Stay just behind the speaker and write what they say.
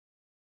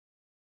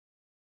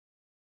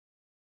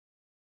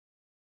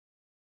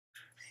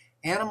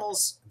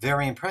Animals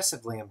vary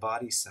impressively in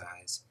body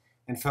size,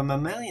 and for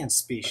mammalian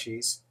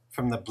species,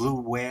 from the blue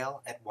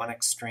whale at one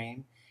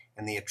extreme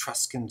and the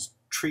Etruscan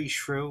tree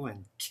shrew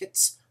and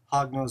Kitt's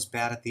hognose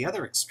bat at the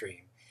other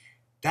extreme,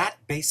 that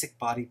basic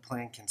body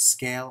plan can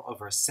scale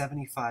over a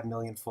 75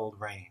 million-fold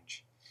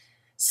range.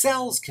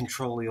 Cells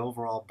control the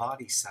overall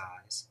body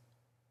size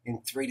in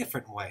three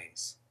different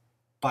ways: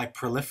 by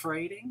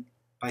proliferating,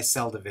 by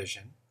cell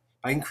division,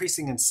 by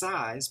increasing in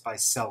size, by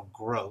cell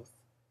growth,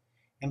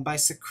 and by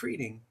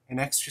secreting an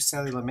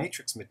extracellular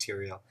matrix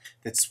material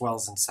that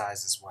swells in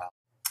size as well.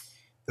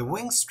 The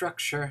wing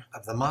structure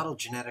of the model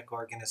genetic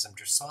organism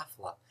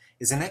Drosophila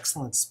is an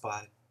excellent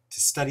spot to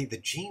study the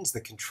genes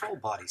that control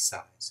body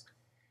size.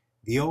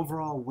 The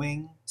overall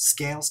wing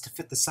scales to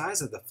fit the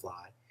size of the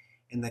fly,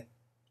 and the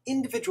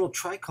individual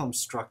trichome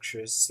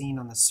structures seen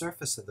on the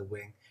surface of the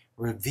wing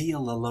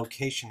reveal the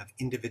location of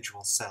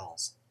individual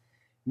cells.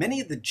 Many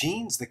of the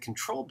genes that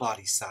control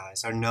body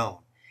size are known,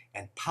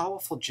 and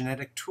powerful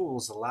genetic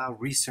tools allow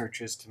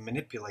researchers to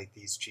manipulate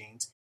these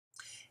genes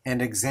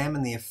and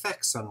examine the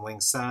effects on wing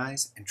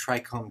size and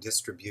trichome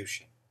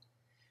distribution.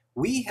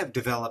 We have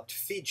developed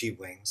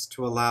FijiWings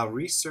to allow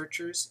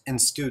researchers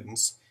and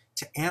students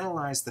to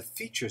analyze the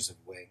features of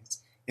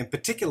wings, in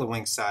particular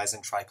wing size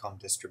and trichome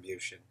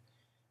distribution,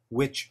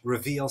 which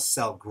reveal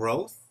cell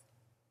growth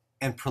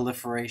and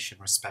proliferation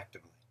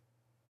respectively.